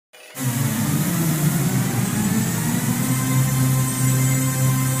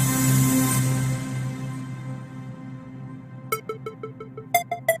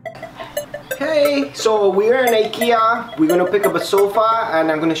Okay, so we're in IKEA. We're gonna pick up a sofa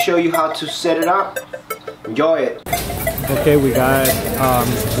and I'm gonna show you how to set it up. Enjoy it. Okay, we got,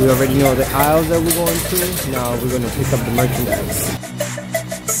 we already know the aisles that we're going to. Now we're gonna pick up the merchandise.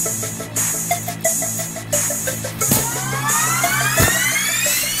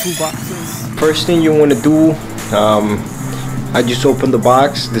 2 boxes. First thing you wanna do, I just opened the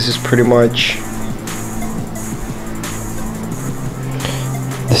box. This is pretty much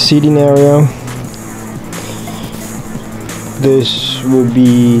the seating area. This will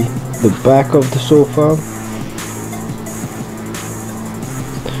be the back of the sofa,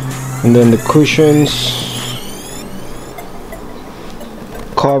 and then the cushions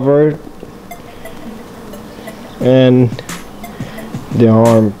covered, and the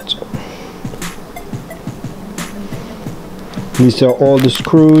arms. These are all the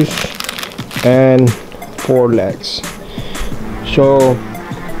screws and 4 legs. So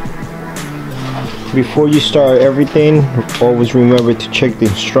before you start everything, always remember to check the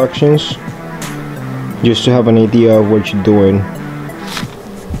instructions just to have an idea of what you're doing.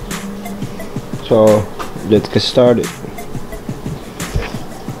 So let's get started.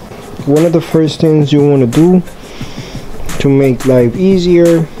 One of the first things you want to do to make life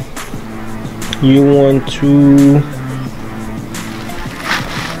easier, you want to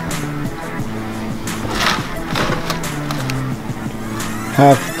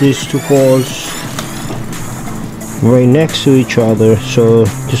have these 2 holes right next to each other, so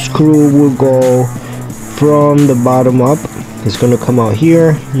the screw will go from the bottom up. It's gonna come out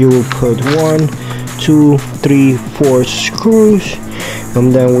here. You will put 1, 2, 3, 4 screws,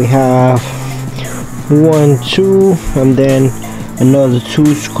 and then we have 1, 2, and then another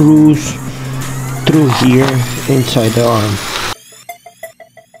 2 screws through here inside the arm.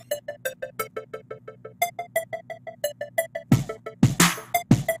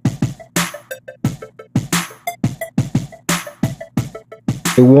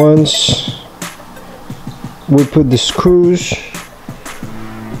 Once we put the screws,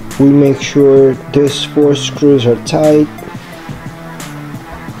 we make sure these 4 screws are tight.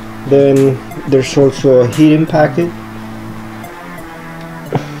 Then there's also a heating packet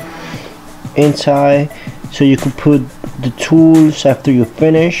inside, so you could put the tools after you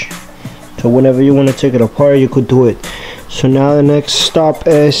finish, so whenever you want to take it apart you could do it. So now the next stop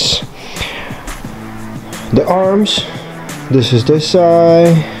is the arms. This is this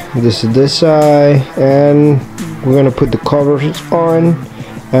side, this is this side, and we're gonna put the covers on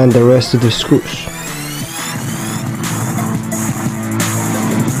and the rest of the screws.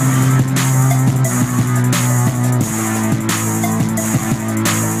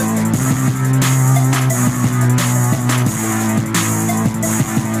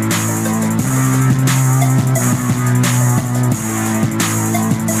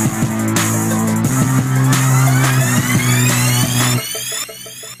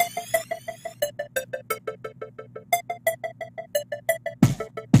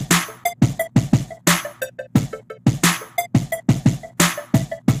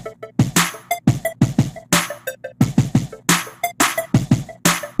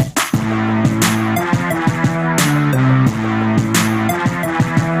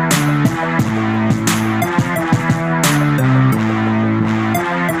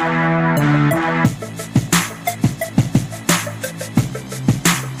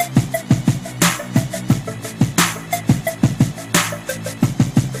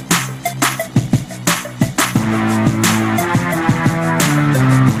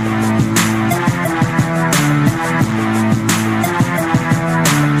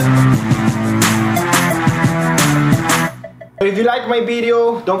 If you like my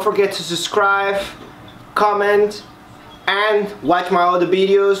video, don't forget to subscribe, comment, and watch my other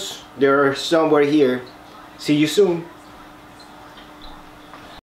videos. They're somewhere here. See you soon.